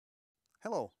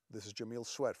Hello, this is Yamil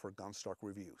for Gunstock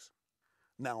Reviews.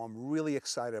 Now I'm really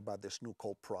excited about this new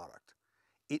Colt product.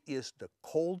 It is the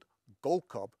Colt Gold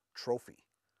Cup Trophy.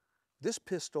 This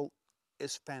pistol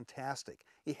is fantastic.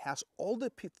 It has all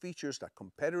the features that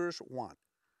competitors want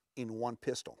in one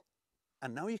pistol.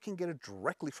 And now you can get it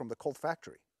directly from the Colt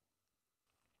factory.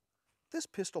 This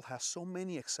pistol has so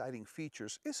many exciting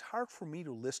features, it's hard for me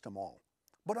to list them all,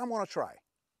 but I'm gonna try.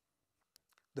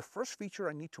 The first feature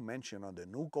I need to mention on the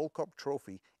new Gold Cup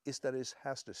Trophy is that it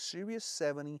has the Series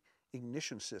 70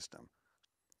 ignition system.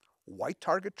 White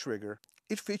target trigger,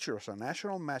 it features a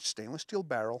national match stainless steel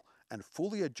barrel and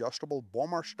fully adjustable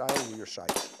bomber style rear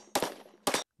sights.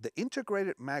 The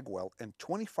integrated magwell and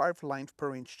 25 lines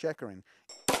per inch checkering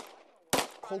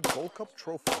called Gold Cup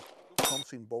Trophy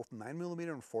comes in both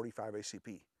 9mm and 45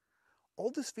 ACP.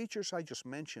 All these features I just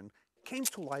mentioned came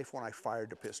to life when I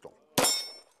fired the pistol.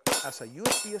 As a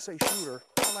USPSA shooter,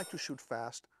 I like to shoot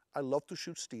fast, I love to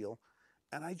shoot steel,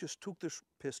 and I just took this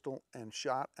pistol and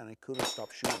shot and I couldn't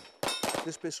stop shooting.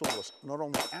 This pistol was not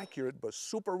only accurate, but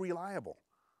super reliable.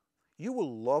 You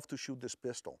will love to shoot this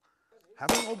pistol.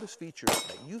 Having all these features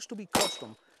that used to be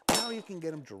custom, now you can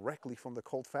get them directly from the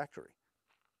Colt factory.